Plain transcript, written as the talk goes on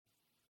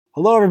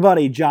Hello,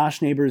 everybody.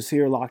 Josh Neighbors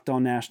here, Locked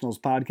On Nationals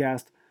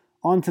podcast.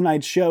 On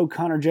tonight's show,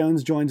 Connor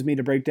Jones joins me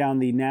to break down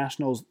the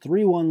Nationals'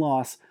 3-1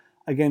 loss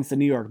against the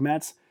New York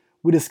Mets.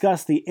 We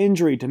discuss the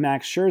injury to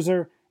Max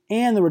Scherzer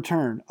and the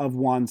return of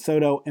Juan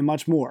Soto and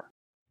much more.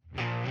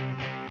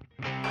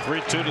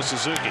 3-2 to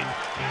Suzuki.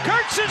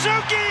 Kurt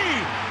Suzuki!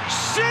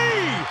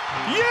 See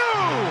you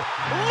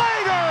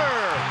later!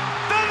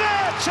 The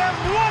Nats have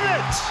won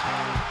it!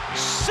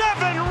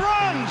 7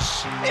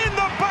 runs in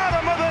the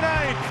bottom of the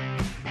ninth.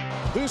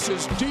 This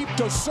is deep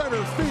to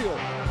center field.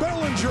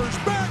 Bellinger's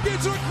back.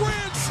 It's a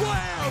grand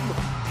slam.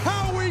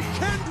 Howie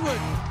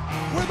Kendrick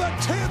with a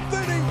 10th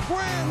inning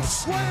grand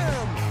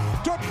slam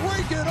to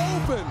break it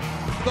open.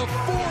 The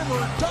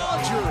former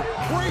Dodger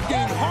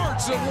breaking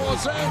hearts in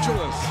Los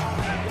Angeles.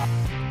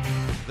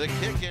 The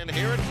kick in,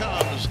 here it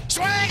comes.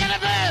 Swing and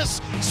a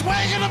miss!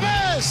 Swing and a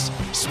miss!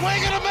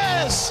 Swing and a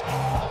miss!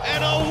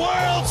 And a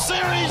World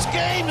Series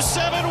Game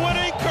 7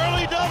 winning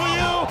Curly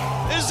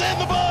W is in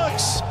the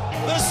books.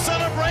 The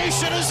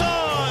celebration is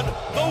on.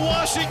 The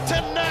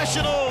Washington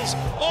Nationals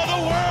are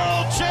the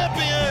world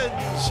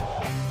champions.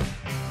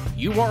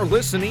 You are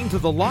listening to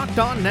the Locked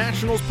On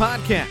Nationals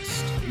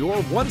podcast,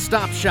 your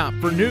one-stop shop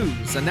for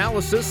news,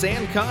 analysis,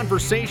 and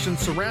conversation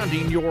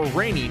surrounding your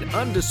reigning,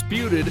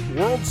 undisputed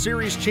World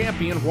Series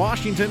champion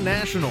Washington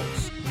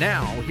Nationals.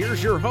 Now,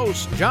 here's your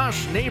host,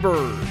 Josh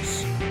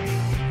Neighbors.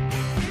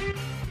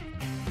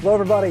 Hello,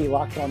 everybody.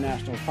 Locked On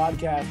Nationals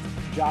podcast.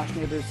 Josh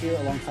Neighbors here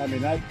alongside me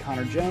tonight,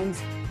 Connor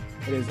Jones.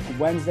 It is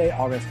Wednesday,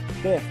 August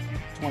 5th,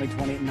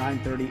 2020,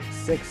 9:30,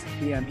 6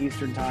 p.m.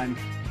 Eastern Time.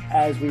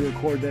 As we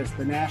record this,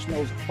 the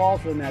Nationals fall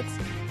to the Mets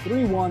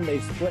 3-1. They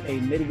split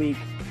a midweek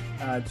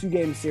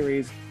two-game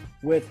series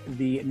with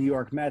the New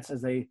York Mets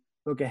as they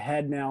look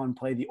ahead now and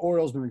play the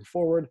Orioles moving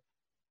forward.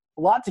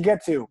 A lot to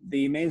get to.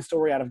 The main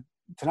story out of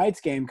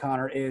tonight's game,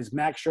 Connor, is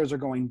Max Scherzer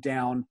going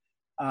down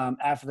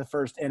after the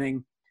first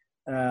inning.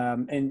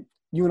 And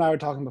you and I were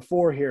talking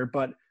before here,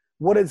 but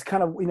what is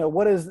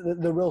what is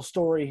the real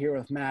story here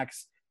with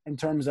Max in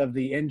terms of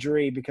the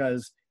injury?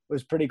 Because it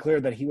was pretty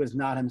clear that he was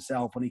not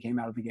himself when he came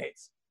out of the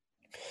gates.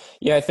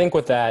 Yeah, I think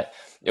with that,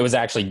 it was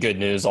actually good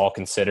news, all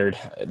considered.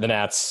 The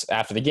Nats,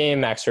 after the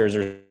game, Max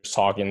Scherzer was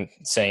talking,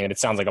 saying that it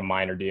sounds like a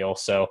minor deal.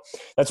 So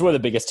that's really the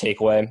biggest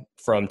takeaway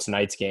from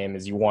tonight's game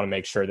is you want to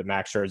make sure that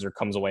Max Scherzer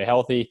comes away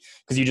healthy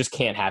because you just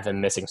can't have him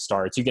missing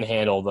starts. You can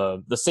handle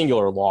the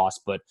singular loss,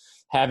 but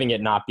having it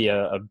not be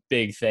a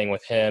big thing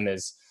with him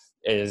is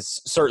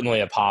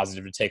certainly a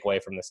positive to take away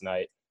from this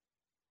night.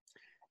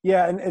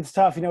 Yeah, and it's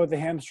tough, with the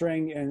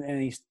hamstring,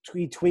 and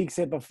he tweaks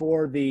it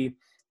before the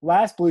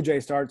last Blue Jay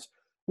starts,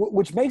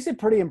 which makes it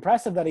pretty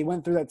impressive that he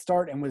went through that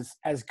start and was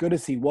as good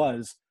as he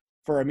was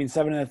for,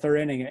 7 and a third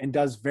inning and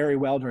does very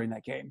well during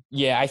that game.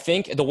 Yeah, I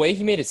think the way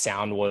he made it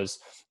sound was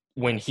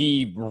when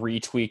he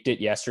retweaked it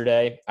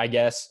yesterday, I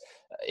guess,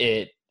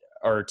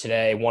 or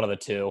today, one of the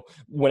two.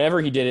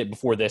 Whenever he did it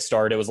before this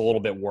start, it was a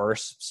little bit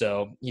worse.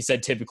 So he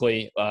said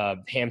typically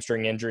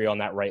hamstring injury on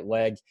that right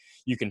leg,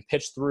 you can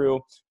pitch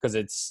through because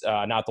it's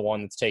not the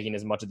one that's taking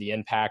as much of the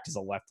impact as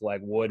a left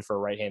leg would for a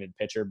right-handed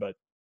pitcher. But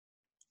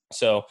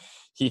so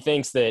he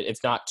thinks that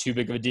it's not too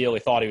big of a deal. He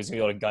thought he was going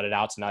to be able to gut it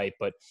out tonight,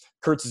 but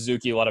Kurt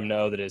Suzuki let him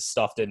know that his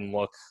stuff didn't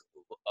look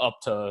up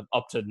to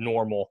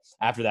normal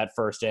after that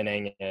first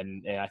inning.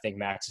 And I think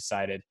Max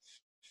decided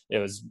it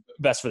was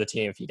best for the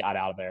team if he got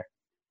out of there.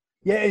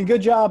 Yeah, and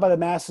good job by the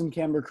Masson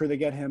camera crew to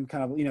get him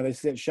kind of, they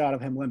see that shot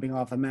of him limping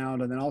off the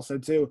mound. And then also,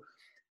 too,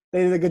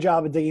 they did a good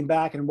job of digging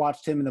back and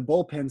watched him in the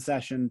bullpen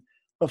session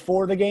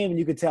before the game, and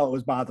you could tell it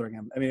was bothering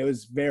him. It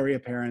was very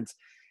apparent.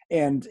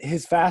 And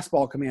his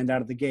fastball command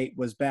out of the gate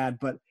was bad,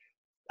 but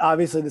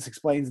obviously this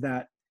explains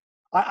that.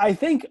 I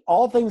think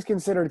all things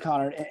considered,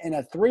 Connor, in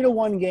a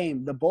 3-1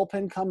 game, the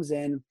bullpen comes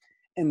in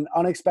an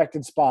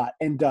unexpected spot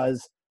and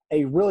does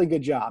a really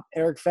good job.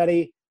 Eric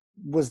Fedde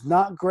was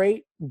not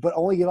great, but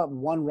only gave up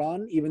 1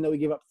 run, even though he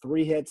gave up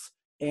 3 hits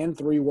and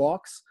 3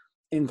 walks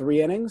in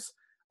 3 innings.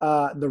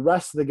 The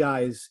rest of the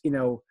guys,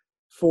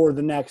 for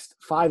the next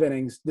 5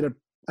 innings, did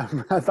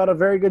I thought a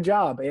very good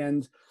job.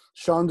 And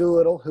Sean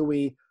Doolittle, who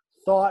we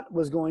thought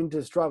was going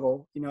to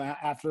struggle,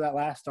 after that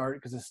last start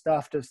because his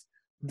stuff just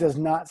does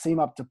not seem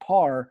up to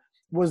par,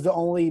 was the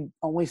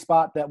only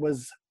spot that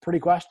was pretty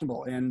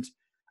questionable. And,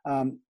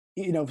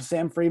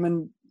 Sam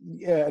Freeman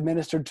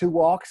administered 2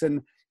 walks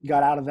and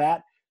got out of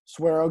that.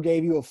 Suero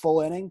gave you a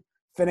full inning.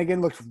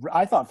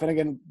 I thought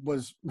Finnegan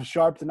was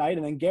sharp tonight,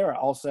 and then Guerra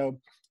also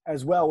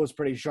as well was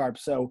pretty sharp.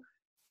 So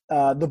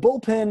the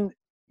bullpen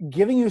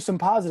giving you some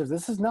positives.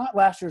 This is not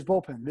last year's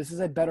bullpen. This is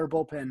a better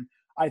bullpen.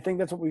 I think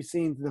that's what we've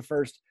seen through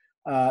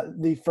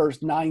the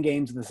first 9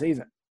 games of the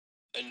season.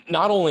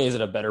 Not only is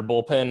it a better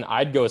bullpen,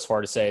 I'd go as far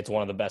to say it's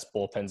one of the best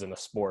bullpens in the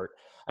sport.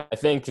 I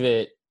think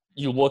that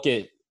you look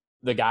at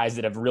the guys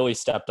that have really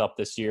stepped up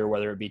this year,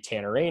 whether it be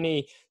Tanner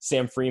Rainey,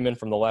 Sam Freeman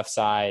from the left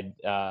side,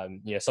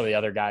 some of the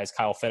other guys,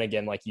 Kyle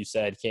Finnegan, like you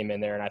said, came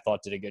in there and I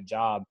thought did a good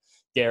job.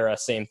 Guerra,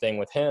 same thing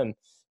with him.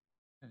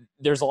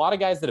 there's a lot of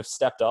guys that have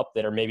stepped up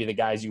that are maybe the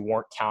guys you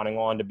weren't counting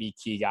on to be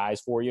key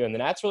guys for you. And the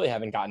Nats really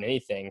haven't gotten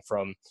anything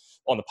from,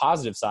 on the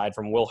positive side,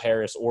 from Will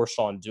Harris or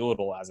Sean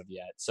Doolittle as of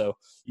yet. So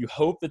you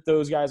hope that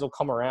those guys will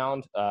come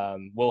around.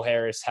 Will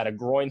Harris had a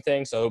groin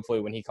thing, so hopefully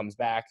when he comes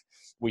back,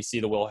 we see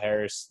the Will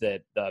Harris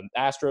that the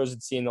Astros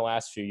had seen the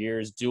last few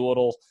years.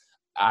 Doolittle,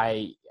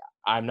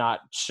 I'm not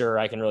sure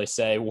I can really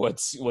say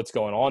what's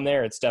going on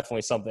there. It's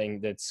definitely something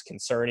that's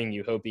concerning.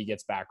 You hope he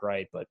gets back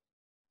right, but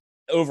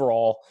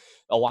overall,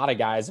 a lot of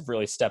guys have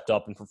really stepped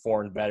up and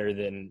performed better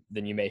than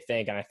you may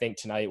think. And I think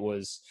tonight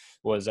was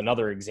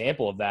another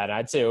example of that. And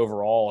I'd say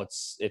overall,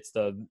 it's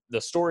the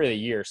story of the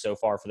year so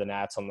far for the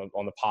Nats on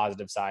the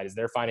positive side is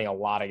they're finding a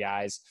lot of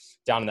guys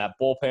down in that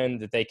bullpen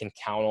that they can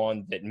count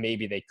on that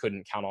maybe they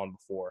couldn't count on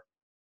before.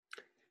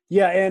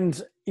 Yeah.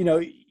 And,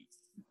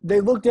 they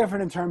look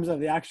different in terms of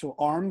the actual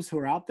arms who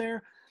are out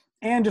there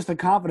and just the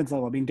confidence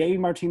level. I mean, Davey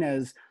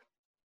Martinez,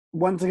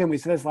 once again, we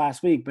said this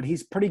last week, but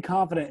he's pretty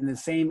confident in the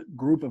same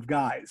group of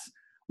guys.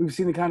 We've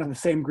seen the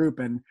same group,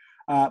 and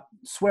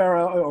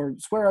Suero,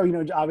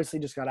 obviously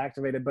just got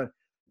activated, but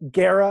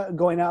Guerra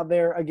going out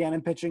there again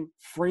and pitching,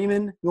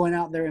 Freeman going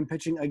out there and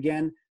pitching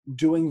again,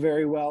 doing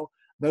very well.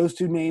 Those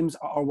two names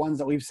are ones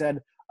that we've said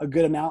a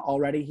good amount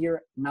already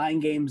here, 9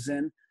 games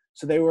in.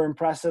 So they were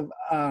impressive.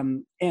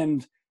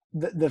 And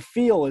the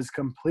feel is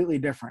completely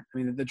different. I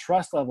mean, the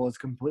trust level is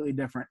completely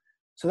different.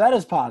 So that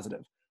is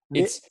positive.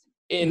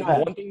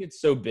 One thing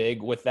that's so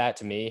big with that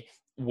to me,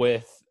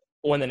 with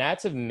when the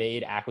Nats have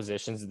made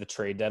acquisitions at the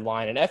trade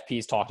deadline, and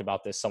FP's talked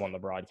about this some on the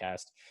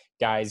broadcast,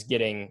 guys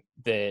getting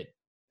that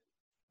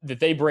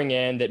they bring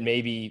in that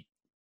maybe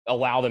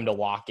allow them to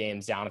lock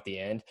games down at the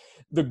end.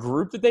 The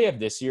group that they have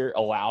this year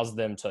allows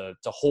them to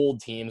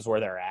hold teams where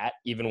they're at,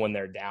 even when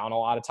they're down a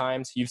lot of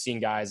times. You've seen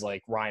guys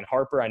like Ryan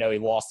Harper. I know he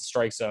lost the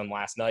strike zone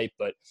last night,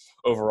 but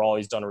overall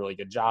he's done a really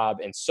good job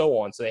and so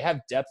on. So they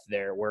have depth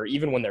there where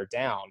even when they're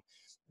down,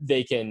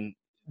 they can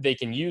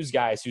use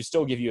guys who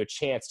still give you a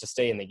chance to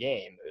stay in the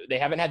game. They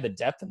haven't had the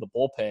depth in the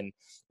bullpen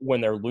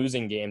when they're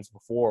losing games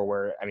before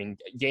where, I mean,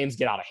 games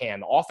get out of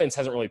hand. The offense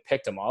hasn't really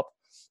picked them up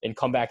and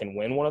come back and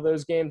win one of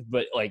those games.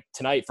 But like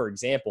tonight, for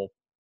example,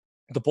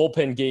 the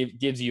bullpen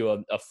gives you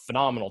a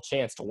phenomenal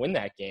chance to win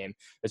that game.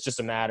 It's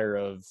just a matter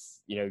of,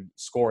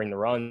 scoring the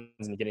runs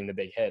and getting the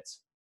big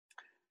hits.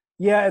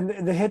 Yeah,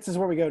 and the hits is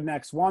where we go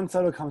next. Juan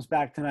Soto comes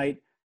back tonight,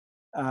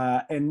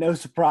 and no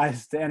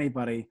surprise to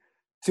anybody,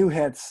 2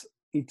 hits.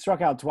 He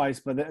struck out twice,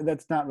 but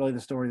that's not really the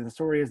story. The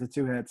story is the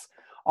 2 hits.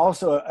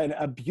 Also,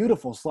 a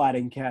beautiful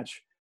sliding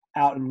catch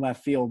out in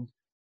left field.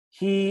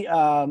 He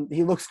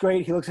looks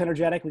great. He looks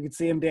energetic. We could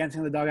see him dancing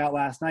in the dugout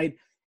last night.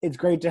 It's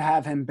great to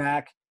have him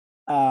back.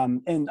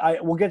 And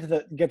we'll get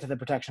to the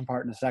protection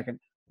part in a second.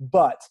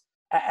 But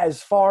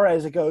as far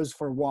as it goes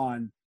for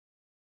Juan,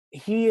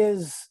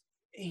 he's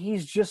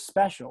just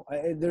special.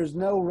 There's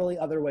no really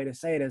other way to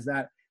say it, is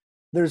that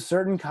there's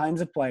certain kinds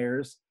of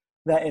players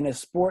that in a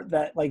sport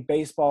that like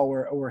baseball,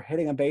 where we're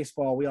hitting a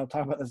baseball, we all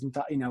talk about this,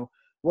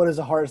 what is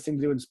the hardest thing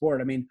to do in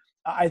sport? I mean,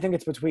 I think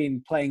it's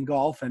between playing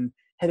golf and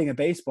hitting a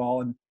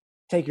baseball, and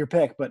take your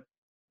pick. But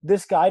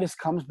this guy just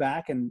comes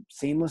back and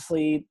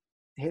seamlessly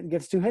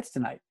gets 2 hits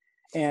tonight.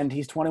 And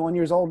he's 21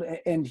 years old,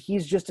 and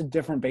he's just a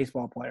different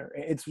baseball player.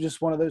 It's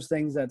just one of those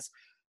things that's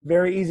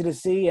very easy to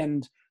see,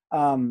 and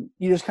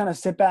you just kind of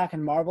sit back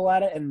and marvel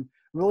at it. And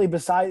really,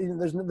 besides,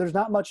 there's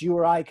not much you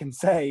or I can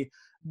say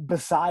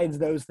besides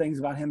those things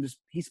about him. Just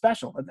he's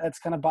special. That's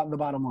kind of the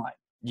bottom line.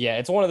 Yeah,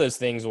 it's one of those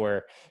things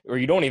where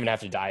you don't even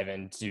have to dive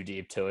in too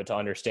deep to it to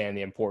understand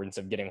the importance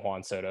of getting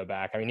Juan Soto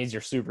back. I mean, he's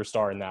your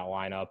superstar in that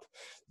lineup.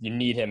 You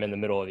need him in the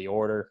middle of the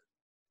order.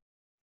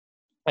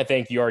 I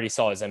think you already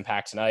saw his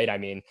impact tonight. I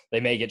mean,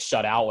 they may get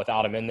shut out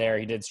without him in there.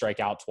 He did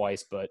strike out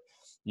twice, but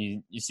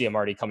you see him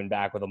already coming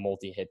back with a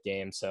multi-hit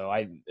game. So,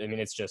 I mean,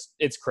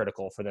 it's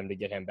critical for them to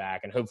get him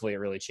back, and hopefully it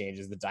really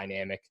changes the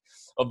dynamic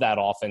of that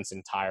offense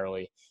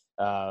entirely.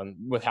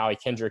 With Howie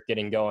Kendrick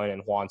getting going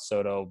and Juan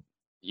Soto,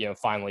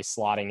 finally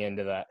slotting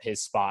into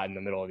his spot in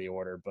the middle of the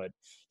order. But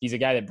he's a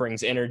guy that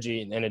brings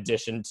energy in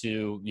addition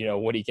to,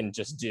 what he can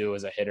just do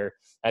as a hitter.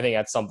 I think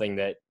that's something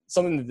that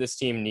this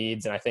team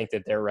needs, and I think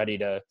that they're ready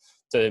to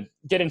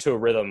get into a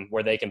rhythm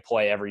where they can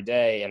play every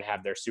day and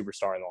have their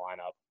superstar in the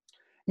lineup.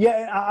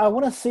 Yeah, I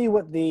want to see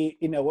what the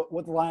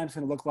what the lineup's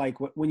going to look like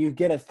when you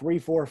get a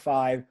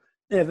 3-4-5.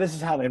 If this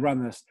is how they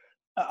run this,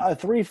 a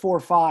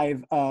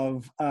 3-4-5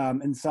 of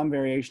in some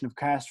variation of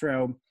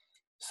Castro,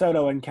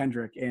 Soto, and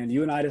Kendrick. And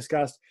you and I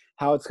discussed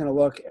how it's going to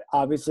look.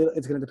 Obviously,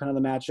 it's going to depend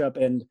on the matchup.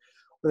 And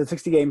with a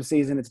 60-game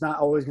season, it's not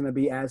always going to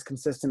be as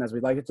consistent as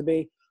we'd like it to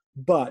be.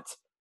 But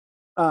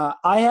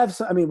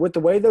with the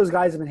way those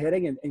guys have been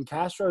hitting, and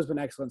Castro has been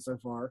excellent so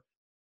far.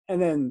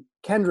 And then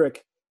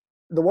Kendrick,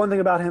 the one thing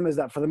about him is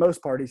that for the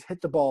most part, he's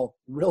hit the ball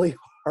really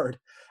hard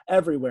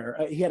everywhere.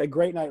 He had a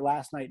great night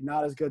last night,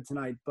 not as good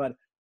tonight. But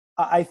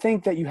I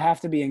think that you have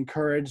to be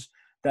encouraged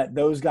that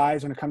those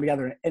guys are going to come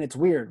together. And it's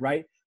weird,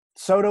 right?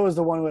 Soto is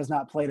the one who has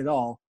not played at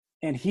all,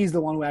 and he's the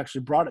one who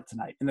actually brought it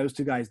tonight, and those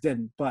 2 guys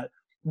didn't. But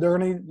they're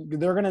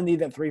gonna need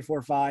that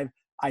 3-4-5.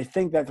 I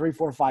think that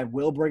 3-4-5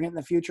 will bring it in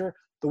the future.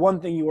 The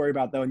one thing you worry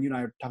about, though, and you and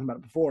I were talking about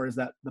it before, is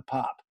that the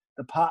pop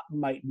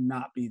might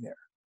not be there.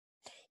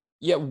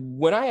 Yeah,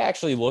 when I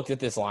actually looked at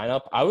this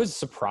lineup, I was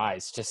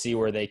surprised to see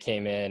where they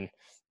came in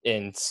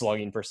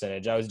slugging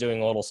percentage. I was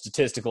doing a little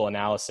statistical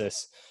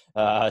analysis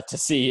to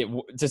see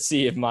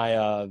if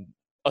my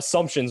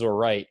assumptions were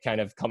right, kind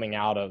of coming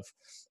out of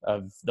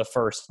the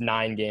first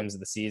 9 games of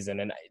the season,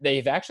 and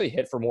they've actually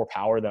hit for more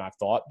power than I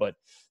thought. But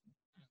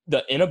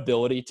the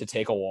inability to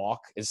take a walk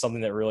is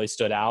something that really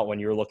stood out when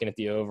you're looking at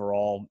the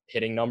overall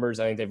hitting numbers.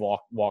 I think they've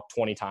walked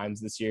 20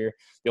 times this year.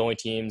 The only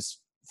teams,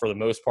 for the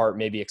most part,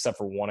 maybe except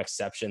for one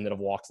exception, that have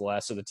walked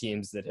less are the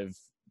teams that have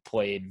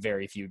played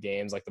very few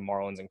games, like the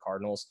Marlins and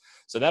Cardinals.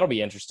 So that'll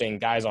be interesting.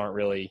 Guys aren't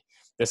really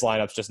 – this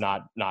lineup's just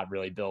not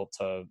really built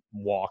to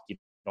walk. You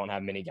don't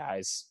have many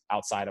guys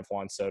outside of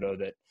Juan Soto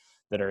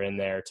that are in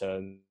there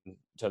to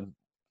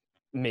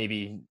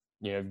maybe,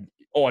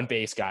 on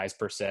base guys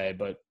per se.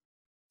 But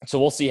so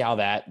we'll see how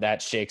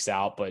that shakes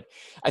out. But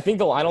I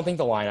don't think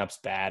the lineup's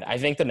bad. I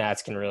think the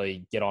Nats can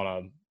really get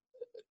on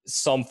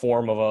some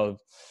form of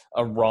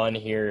a run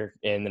here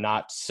in the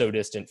not so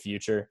distant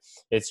future.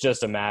 It's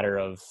just a matter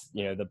of,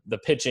 the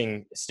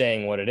pitching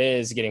staying what it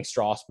is, getting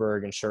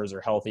Strasburg and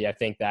Scherzer healthy. I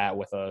think that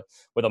with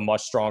a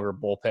much stronger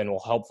bullpen will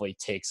hopefully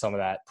take some of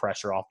that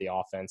pressure off the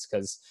offense,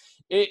 because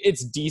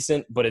it's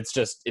decent, but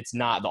it's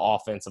not the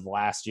offense of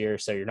last year.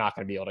 So you're not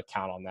going to be able to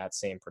count on that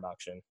same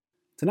production.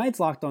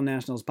 Tonight's Locked On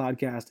Nationals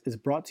podcast is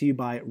brought to you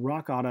by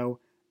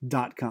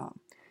RockAuto.com.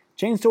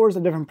 Chain stores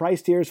have different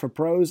price tiers for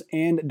pros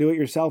and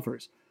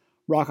do-it-yourselfers.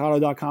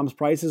 RockAuto.com's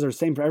prices are the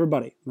same for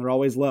everybody. They're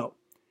always low.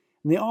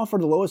 And they offer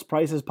the lowest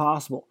prices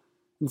possible,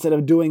 instead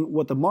of doing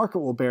what the market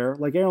will bear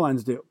like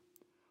airlines do.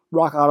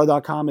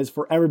 RockAuto.com is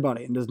for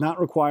everybody and does not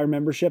require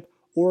membership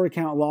or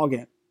account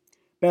login.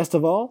 Best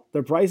of all,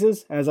 their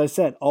prices, as I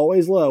said,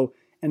 always low,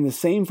 and the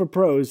same for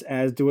pros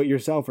as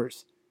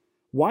do-it-yourselfers.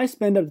 Why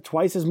spend up to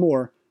twice as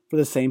more for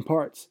the same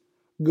parts?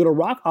 Go to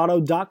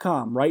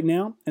RockAuto.com right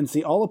now and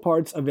see all the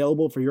parts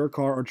available for your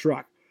car or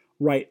truck.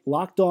 Write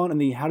Locked On in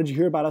the How Did You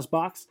Hear About Us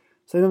box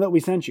so they know that we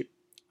sent you.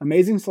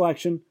 Amazing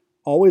selection,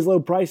 always low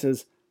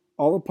prices,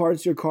 all the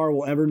parts your car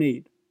will ever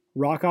need.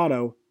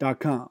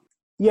 RockAuto.com.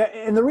 Yeah,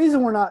 and the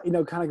reason we're not,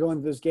 kind of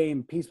going through this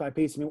game piece by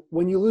piece,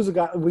 when you lose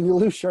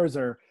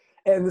Scherzer,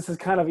 and this is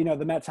kind of,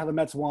 the Mets, how the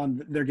Mets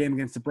won their game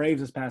against the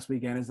Braves this past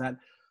weekend, is that,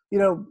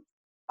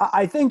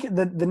 I think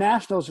the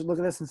Nationals should look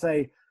at this and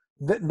say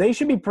that they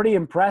should be pretty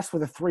impressed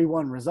with a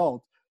 3-1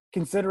 result,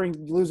 considering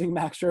losing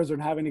Max Scherzer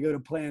and having to go to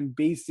plan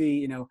B,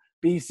 C,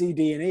 B, C,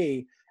 D, and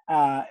E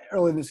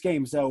early in this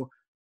game. So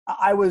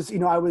I was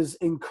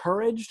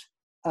encouraged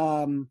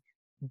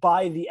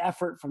by the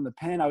effort from the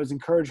pen. I was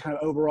encouraged kind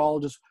of overall,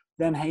 just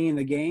them hanging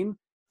the game.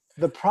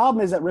 The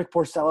problem is that Rick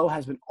Porcello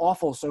has been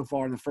awful so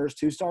far in the first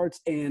 2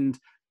 starts, and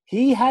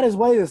he had his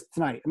way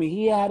tonight.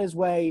 He had his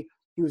way.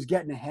 He was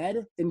getting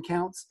ahead in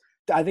counts.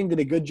 I think did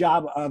a good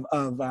job of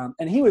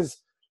and he was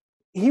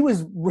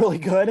really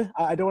good.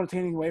 I don't want to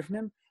take anything away from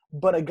him,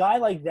 but a guy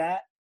like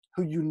that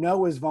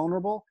who is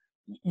vulnerable,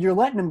 you're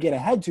letting him get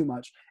ahead too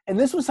much. And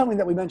this was something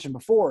that we mentioned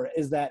before,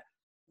 is that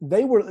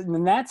the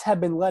Nats have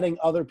been letting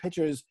other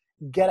pitchers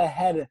get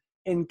ahead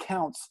in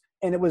counts,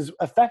 and it was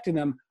affecting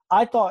them.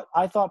 I thought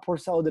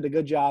Porcello did a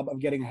good job of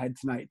getting ahead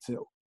tonight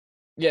too.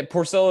 Yeah,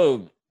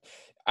 Porcello,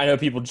 I know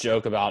people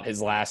joke about his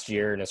last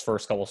year and his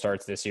first couple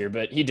starts this year,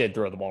 but he did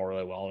throw the ball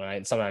really well tonight.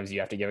 And sometimes you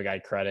have to give a guy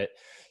credit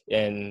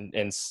and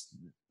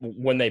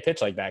when they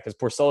pitch like that, because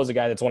Porcello is a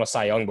guy that's won a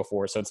Cy Young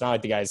before, so it's not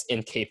like the guy's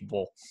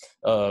incapable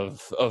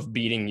of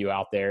beating you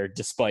out there,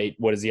 despite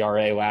what his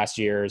ERA last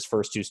year, his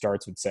first 2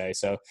 starts would say.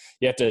 So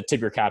you have to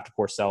tip your cap to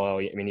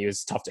Porcello. He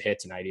was tough to hit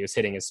tonight. He was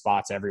hitting his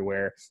spots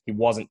everywhere. He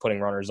wasn't putting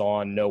runners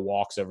on, no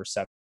walks over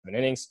 7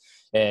 innings.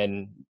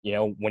 And,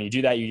 when you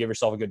do that, you give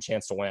yourself a good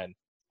chance to win.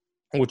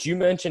 What you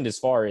mentioned as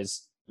far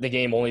as the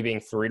game only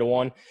being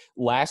 3-1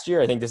 last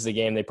year, I think this is a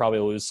game they probably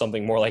lose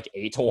something more like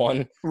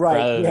 8-1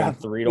 rather than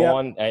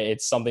 3-1.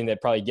 It's something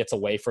that probably gets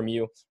away from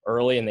you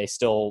early, and they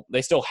still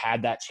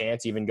had that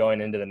chance even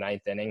going into the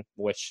 9th inning,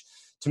 which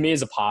to me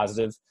is a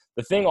positive.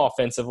 The thing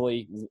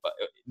offensively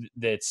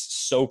that's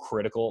so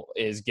critical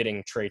is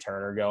getting Trey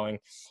Turner going.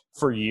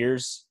 For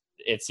years,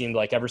 it seemed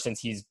like ever since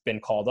he's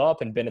been called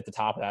up and been at the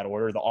top of that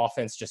order, the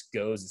offense just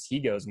goes as he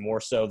goes, more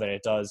so than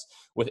it does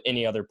with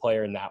any other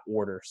player in that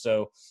order.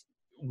 So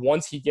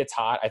once he gets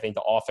hot, I think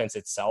the offense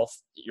itself,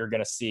 you're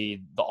going to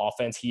see the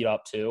offense heat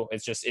up too.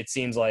 It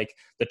seems like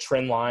the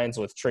trend lines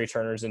with Trey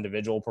Turner's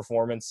individual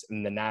performance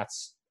and the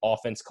Nats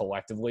offense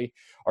collectively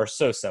are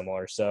so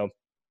similar. So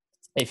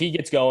if he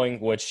gets going,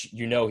 which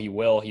he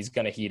will, he's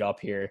going to heat up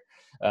here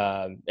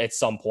at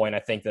some point. I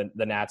think that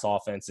the Nats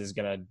offense is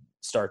going to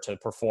start to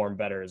perform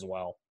better as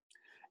well.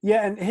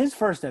 Yeah, and his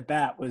first at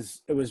bat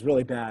was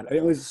really bad.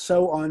 It was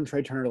so on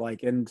Trey Turner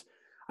like, and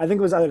I think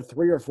it was either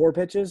 3 or 4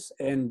 pitches,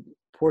 and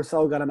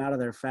Porcello got him out of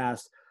there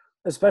fast,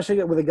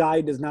 especially with a guy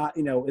who does not,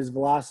 his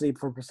velocity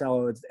for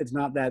Porcello, it's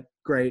not that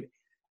great.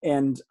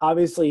 And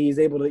obviously he's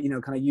able to,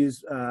 kind of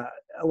use a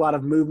lot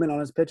of movement on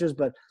his pitches,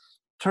 but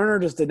Turner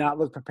just did not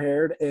look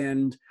prepared,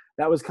 and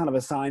that was kind of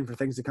a sign for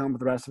things to come with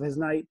the rest of his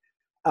night.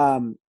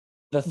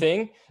 The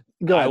thing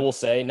I will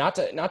say, not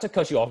to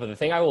cut you off, but the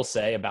thing I will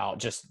say about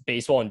just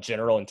baseball in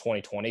general in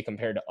 2020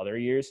 compared to other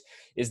years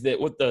is that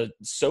with the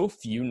so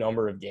few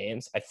number of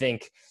games, I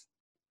think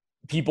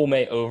people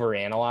may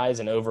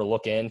overanalyze and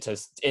overlook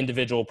into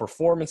individual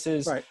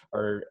performances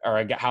or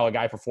how a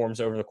guy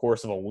performs over the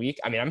course of a week.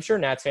 I mean, I'm sure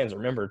Nats fans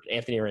remember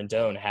Anthony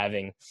Rendon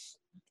having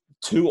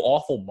 2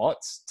 awful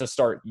months to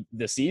start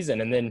the season,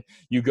 and then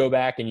you go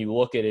back and you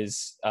look at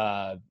his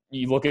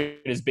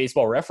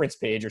baseball reference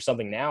page or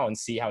something now and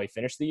see how he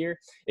finished the year,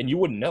 and you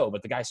wouldn't know,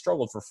 but the guy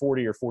struggled for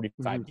 40 or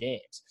 45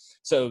 games.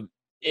 So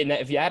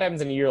if that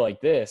happens in a year like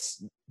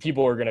this,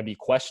 people are going to be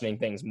questioning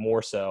things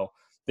more so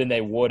than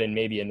they would in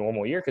maybe a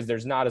normal year because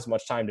there's not as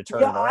much time to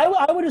turn it around.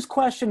 I would just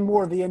question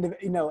more the end of,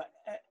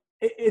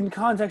 in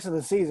context of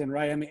the season,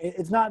 right? I mean,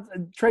 it's not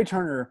 – Trey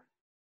Turner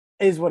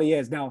is what he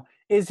is. Now,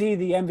 is he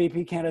the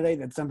MVP candidate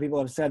that some people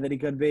have said that he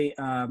could be,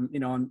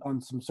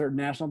 on some certain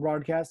national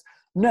broadcasts?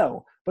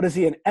 No. But is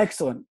he an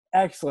excellent,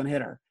 excellent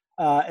hitter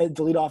to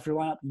lead off your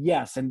lineup?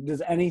 Yes. And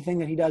does anything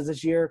that he does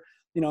this year,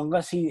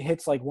 unless he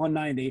hits like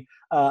 190,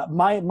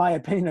 my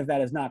opinion of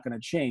that is not going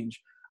to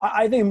change.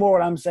 I think more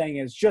what I'm saying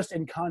is just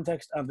in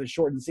context of the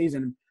shortened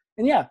season.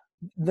 And, yeah,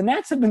 the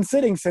Nats have been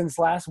sitting since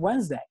last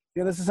Wednesday.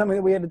 This is something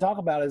that we had to talk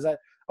about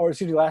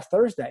last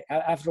Thursday.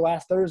 After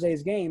last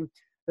Thursday's game,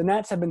 the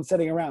Nats have been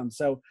sitting around.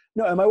 So,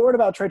 no, am I worried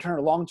about Trey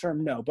Turner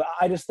long-term? No. But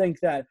I just think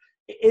that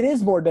it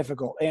is more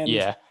difficult. And,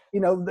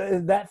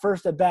 that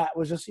first at-bat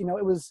was just,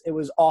 it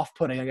was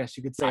off-putting, I guess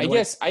you could say. I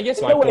guess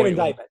my point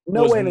was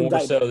more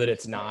so that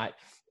it's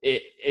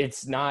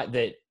not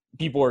that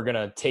people are going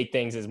to take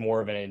things as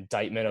more of an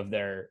indictment of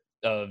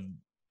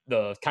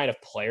the kind of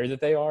player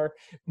that they are.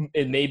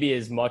 It may be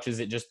as much as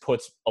it just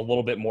puts a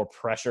little bit more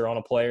pressure on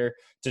a player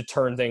to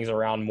turn things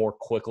around more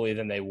quickly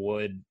than they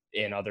would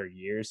in other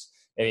years.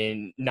 I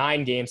mean,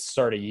 9 games to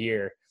start a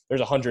year, there's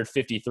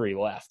 153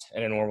 left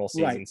in a normal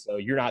season. Right. So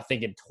you're not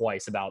thinking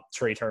twice about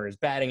Trey Turner's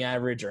batting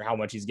average or how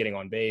much he's getting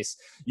on base.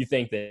 You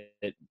think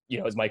that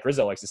as Mike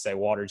Rizzo likes to say,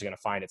 water's going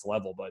to find its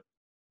level. But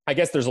I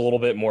guess there's a little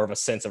bit more of a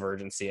sense of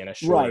urgency in a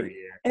shorter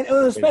year. And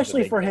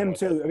especially for him,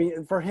 too. I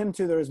mean, for him,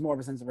 too, there is more of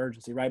a sense of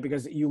urgency, right?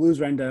 Because you lose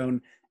Rendon,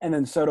 and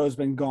then Soto's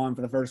been gone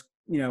for the first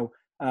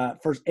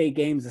 8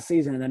 games of the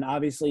season. And then,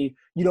 obviously,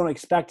 you don't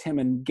expect him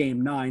in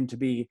Game 9 to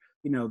be,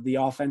 the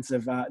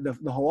offensive,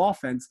 the whole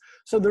offense.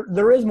 So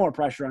there is more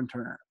pressure on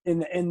Turner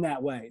in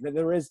that way. That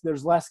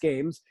there's less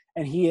games,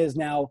 and he is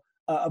now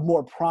a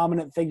more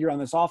prominent figure on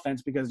this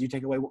offense because you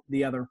take away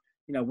the other,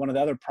 one of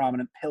the other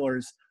prominent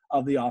pillars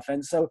of the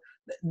offense. So,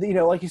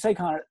 like you say,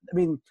 Connor, I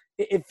mean,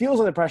 it feels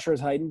like the pressure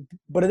is heightened,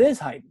 but it is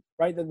heightened,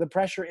 right? The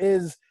pressure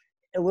is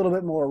a little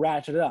bit more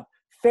ratcheted up.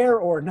 Fair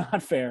or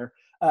not fair,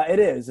 it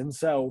is. And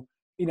so,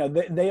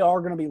 they are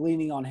going to be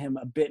leaning on him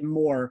a bit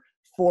more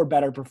for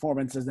better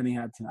performances than he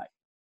had tonight.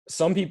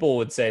 Some people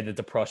would say that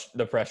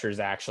the pressure is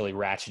actually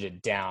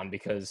ratcheted down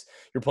because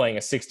you're playing a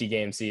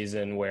 60-game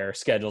season where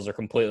schedules are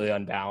completely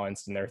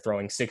unbalanced and they're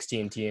throwing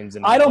 16 teams.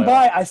 I don't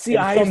buy it. I still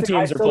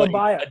don't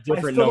buy it.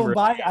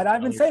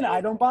 I've been saying it. I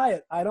don't buy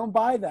it. I don't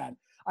buy that.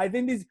 I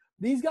think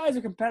these guys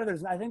are competitors,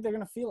 and I think they're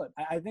going to feel it.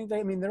 I think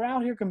they're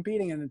out here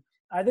competing, and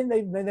I think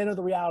they know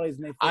the realities.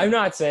 And I'm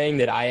not saying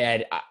that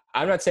I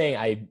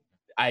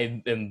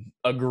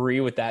agree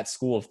with that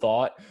school of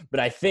thought, but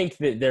I think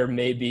that there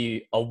may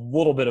be a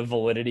little bit of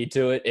validity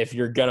to it if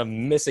you're going to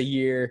miss a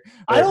year.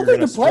 I don't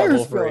think the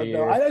players feel it,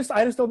 though.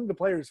 I just don't think the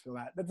players feel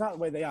that. That's not the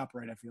way they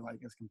operate, I feel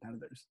like, as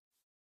competitors.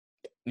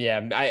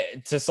 Yeah,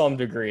 to some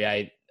degree,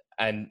 I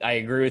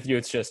agree with you.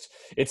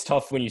 It's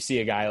tough when you see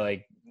a guy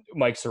like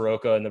Mike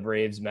Soroka in the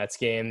Braves-Mets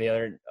game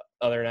the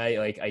other night,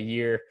 like a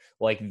year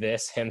like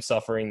this, him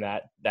suffering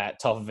that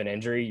tough of an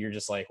injury. You're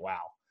just like, wow.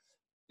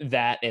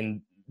 That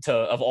and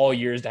of all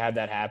years to have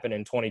that happen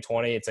in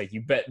 2020, it's like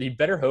you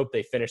better hope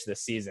they finish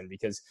this season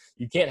because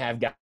you can't have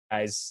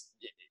guys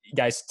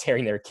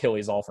tearing their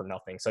Achilles all for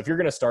nothing. So if you're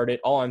going to start it,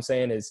 all I'm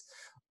saying is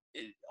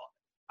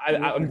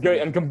I'm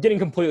getting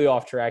completely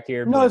off track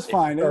here. No, it's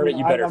fine.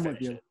 You better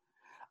finish it.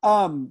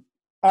 All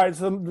right,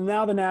 so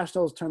now the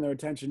Nationals turn their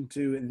attention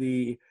to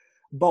the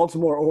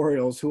Baltimore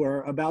Orioles, who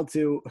are about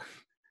to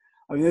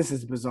 – I mean, this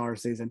is a bizarre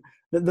season.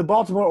 The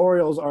Baltimore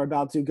Orioles are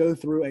about to go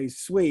through a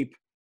sweep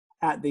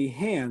at the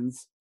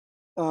hands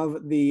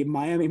of the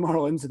Miami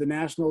Marlins. The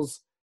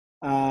Nationals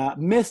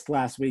missed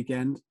last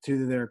weekend due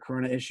to their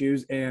corona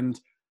issues. And,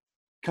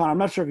 Connor, I'm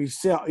not sure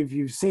if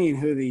you've seen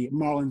who the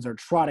Marlins are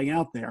trotting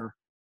out there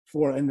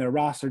for in their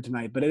roster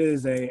tonight, but it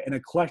is an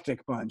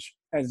eclectic bunch,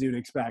 as you'd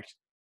expect,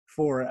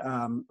 for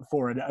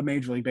a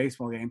Major League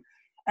Baseball game.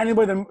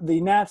 Anyway,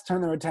 the Nats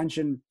turn their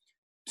attention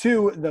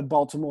to the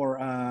Baltimore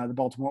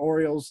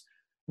Orioles.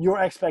 Your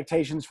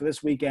expectations for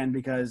this weekend,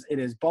 because it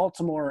is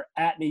Baltimore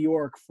at New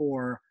York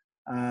for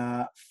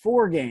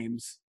 4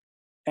 games,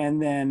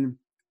 and then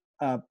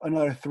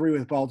another 3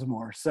 with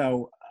Baltimore.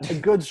 So a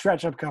good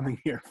stretch upcoming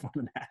here for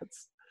the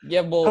Nats.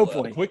 Yeah, well,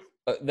 hopefully.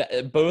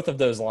 Both of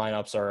those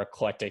lineups are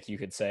eclectic, you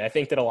could say. I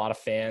think that a lot of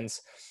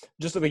fans,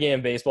 just with the game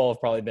of baseball,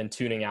 have probably been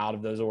tuning out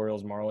of those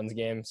Orioles-Marlins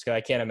games because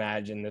I can't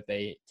imagine that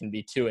they can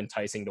be too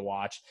enticing to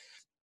watch.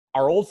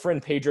 Our old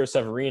friend Pedro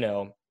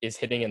Severino is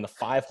hitting in the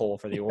 5-hole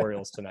for the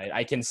Orioles tonight.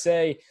 I can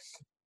say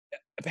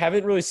I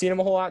haven't really seen him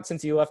a whole lot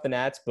since he left the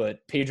Nats, but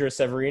Pedro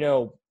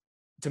Severino,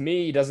 to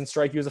me, he doesn't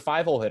strike you as a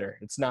 5-hole hitter.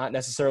 It's not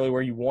necessarily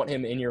where you want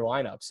him in your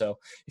lineup. So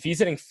if he's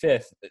hitting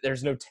 5th,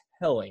 there's no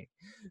telling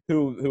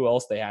who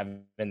else they have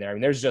in there. I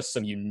mean, there's just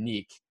some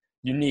unique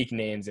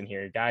names in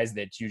here, guys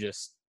that you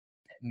just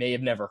may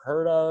have never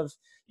heard of.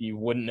 You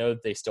wouldn't know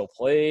that they still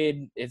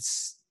played.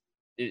 It's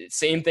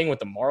same thing with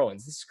the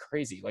Marlins. This is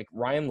crazy. Like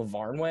Ryan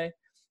LaVarnway,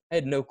 I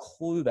had no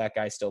clue that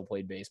guy still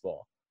played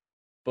baseball.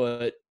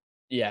 But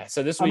yeah,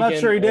 so this weekend,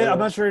 I'm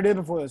not sure he did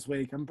before this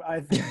week. I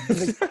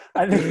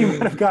think he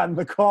might have gotten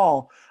the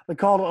call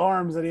to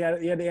arms, and he had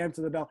to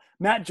answer the bell.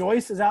 Matt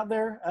Joyce is out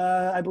there,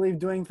 I believe,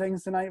 doing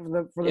things tonight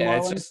for the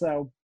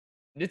Marlins.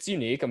 It's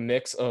unique, a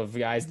mix of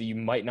guys that you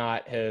might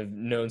not have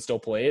known still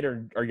played,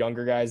 or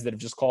younger guys that have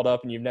just called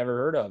up and you've never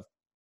heard of.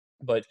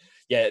 But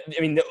yeah,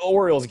 I mean, the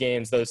Orioles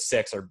games, those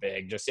 6 are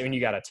big. You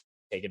got to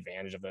take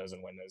advantage of those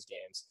and win those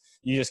games.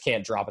 You just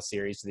can't drop a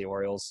series to the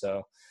Orioles.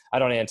 So I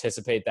don't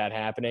anticipate that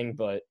happening,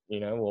 but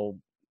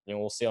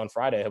we'll see on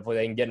Friday. Hopefully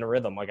they can get in a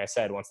rhythm, like I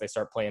said, once they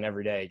start playing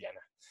every day again,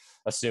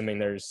 assuming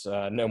there's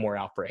no more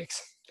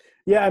outbreaks.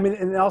 Yeah, I mean,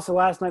 and also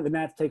last night the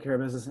Nats take care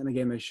of business in a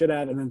game they should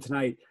have, and then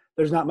tonight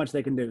there's not much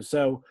they can do.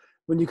 So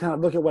when you kind of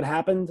look at what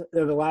happened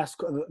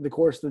the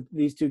course of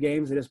these 2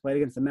 games they just played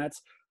against the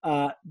Mets,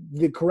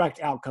 the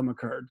correct outcome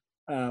occurred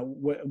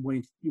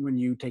when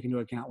you take into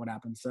account what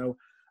happened. So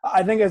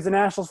I think as the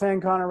Nationals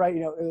fan, Connor, right,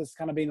 it was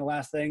kind of being the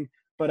last thing,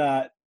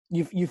 but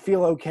you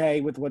feel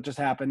okay with what just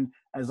happened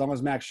as long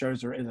as Max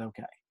Scherzer is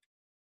okay.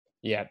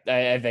 Yeah,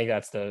 I think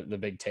that's the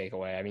big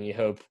takeaway. I mean, you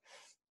hope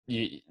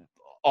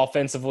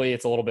offensively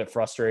it's a little bit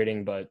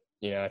frustrating, but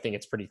I think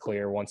it's pretty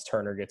clear once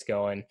Turner gets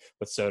going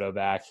with Soto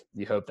back,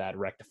 you hope that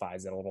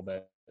rectifies it a little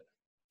bit.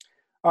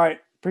 All right.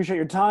 Appreciate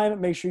your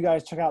time. Make sure you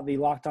guys check out the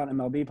Locked On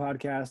MLB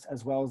podcast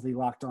as well as the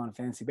Locked On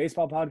Fantasy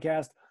Baseball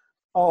podcast.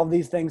 All of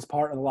these things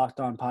part of the Locked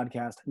On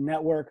Podcast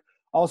Network.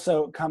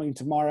 Also coming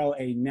tomorrow,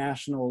 a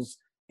Nationals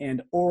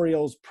and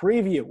Orioles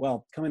preview.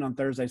 Well, coming on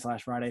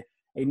Thursday/Friday,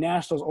 a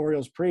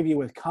Nationals-Orioles preview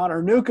with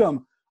Connor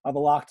Newcomb of the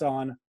Locked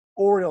On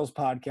Orioles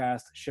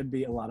podcast. Should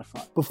be a lot of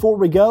fun. Before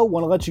we go,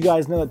 want to let you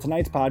guys know that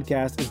tonight's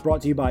podcast is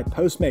brought to you by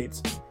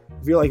Postmates.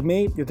 If you're like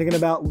me, you're thinking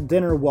about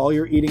dinner while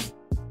you're eating